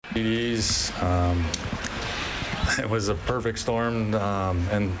PDs. It was a perfect storm,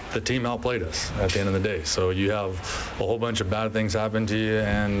 and the team outplayed us at the end of the day. So you have a whole bunch of bad things happen to you,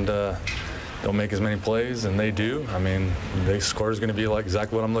 and don't make as many plays, and they do. I mean, the score is going to be like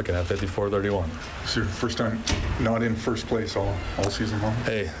exactly what I'm looking at, 54-31. It's your first time not in first place all season long?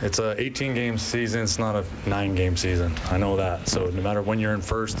 Hey, it's a 18-game season. It's not a 9-game season. I know that. So no matter when you're in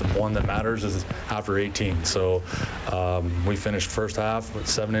first, the one that matters is after 18. So we finished first half with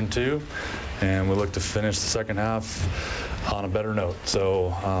 7-2, and we look to finish the second half on a better note. So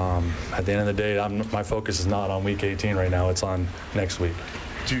at the end of the day, my focus is not on week 18 right now. It's on next week.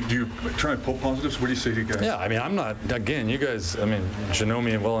 Do you try and pull positives? What do you say to you guys? Yeah, I mean, I'm not, again, you guys, I mean, should know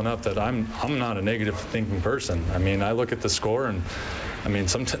me well enough that I'm not a negative thinking person. I mean, I look at the score, and I mean,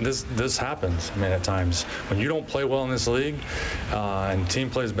 sometimes this happens. I mean, at times when you don't play well in this league, and team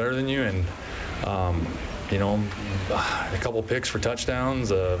plays better than you, and you know, a couple picks for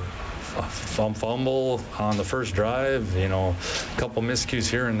touchdowns, fumble on the first drive, you know, a couple miscues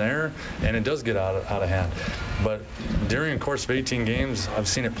here and there, and it does get out of hand. But during a course of 18 games, I've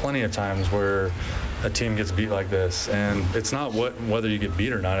seen it plenty of times where a team gets beat like this, and it's not whether you get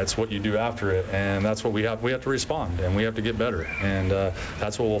beat or not, it's what you do after it, and that's what we have to respond, and we have to get better, and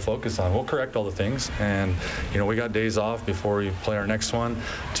that's what we'll focus on. We'll correct all the things, and you know, we got days off before we play our next one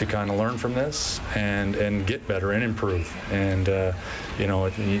to kind of learn from this and get better and improve. And you know,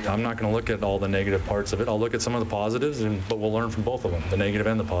 I'm not going to look at all the negative parts of it. I'll look at some of the positives, but we'll learn from both of them, the negative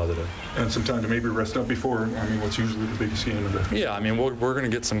and the positive. And some time to maybe rest up before, I mean, what's usually the biggest game of the... Yeah, I mean, we're going to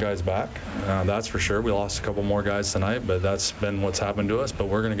get some guys back, that's for sure. We lost a couple more guys tonight, but that's been what's happened to us. But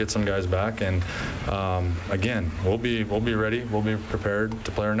we're going to get some guys back, and again, we'll be ready. We'll be prepared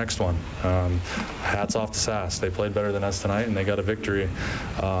to play our next one. Hats off to Sask. They played better than us tonight, and they got a victory.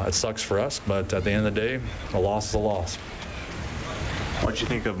 It sucks for us, but at the end of the day, a loss is a loss. What did you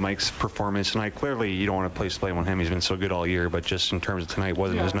think of Mike's performance tonight? Clearly, you don't want to place blame on him. He's been so good all year, but just in terms of tonight,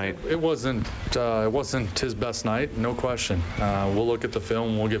 wasn't his night? It wasn't his best night, no question. We'll look at the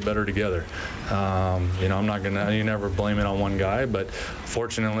film. We'll get better together. You know, I'm not gonna. You never blame it on one guy, but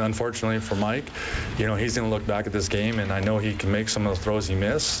unfortunately for Mike, you know, he's gonna look back at this game, and I know he can make some of the throws he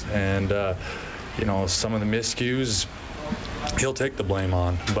missed, and you know, some of the miscues he'll take the blame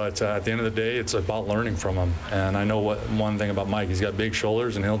on, but at the end of the day, it's about learning from him. And I know one thing about Mike, he's got big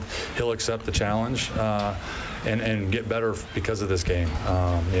shoulders, and he'll accept the challenge and get better because of this game.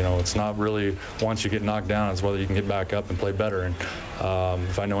 You know, it's not really once you get knocked down, it's whether you can get back up and play better. And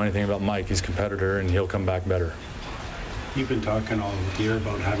if I know anything about Mike, he's a competitor, and he'll come back better. You've been talking all year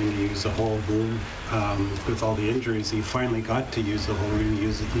about having to use the whole room with all the injuries. You finally got to use the whole room. You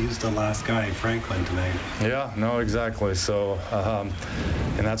used the last guy, Franklin, tonight. Yeah, no, exactly. So,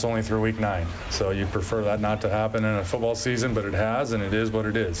 and that's only through week 9. So you prefer that not to happen in a football season, but it has, and it is what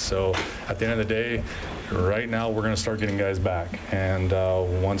it is. So at the end of the day, right now we're going to start getting guys back. And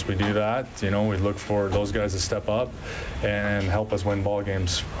once we do that, you know, we look for those guys to step up and help us win ball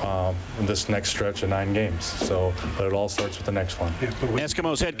games this next stretch of 9 games. So, but it all starts with the next one.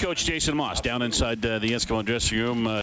 Eskimos head coach Jason Maas down inside the Eskimo dressing room.